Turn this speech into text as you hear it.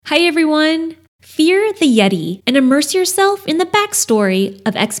Hi everyone! Fear the Yeti and immerse yourself in the backstory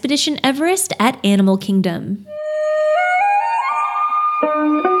of Expedition Everest at Animal Kingdom.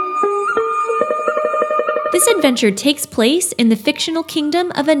 This adventure takes place in the fictional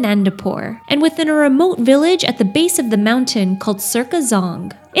kingdom of Anandapur and within a remote village at the base of the mountain called Circa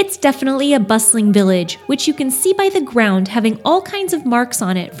Zong. It's definitely a bustling village, which you can see by the ground having all kinds of marks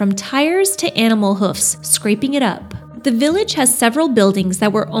on it from tires to animal hoofs scraping it up. The village has several buildings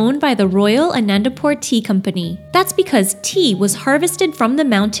that were owned by the Royal Anandapur Tea Company. That's because tea was harvested from the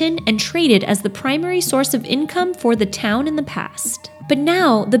mountain and traded as the primary source of income for the town in the past. But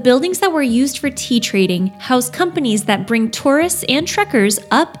now, the buildings that were used for tea trading house companies that bring tourists and trekkers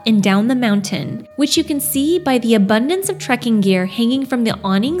up and down the mountain, which you can see by the abundance of trekking gear hanging from the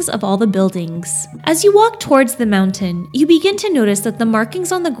awnings of all the buildings. As you walk towards the mountain, you begin to notice that the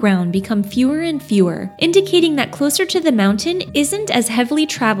markings on the ground become fewer and fewer, indicating that closer to the mountain isn't as heavily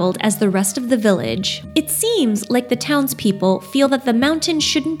traveled as the rest of the village. It seems like the townspeople feel that the mountain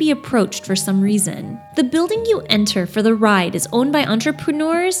shouldn't be approached for some reason. The building you enter for the ride is owned by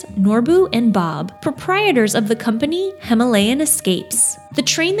entrepreneurs Norbu and Bob, proprietors of the company Himalayan Escapes. The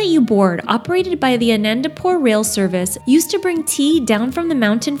train that you board, operated by the Anandapur Rail Service, used to bring tea down from the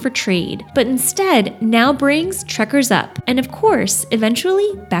mountain for trade, but instead now brings trekkers up, and of course,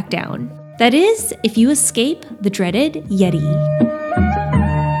 eventually back down. That is, if you escape the dreaded Yeti.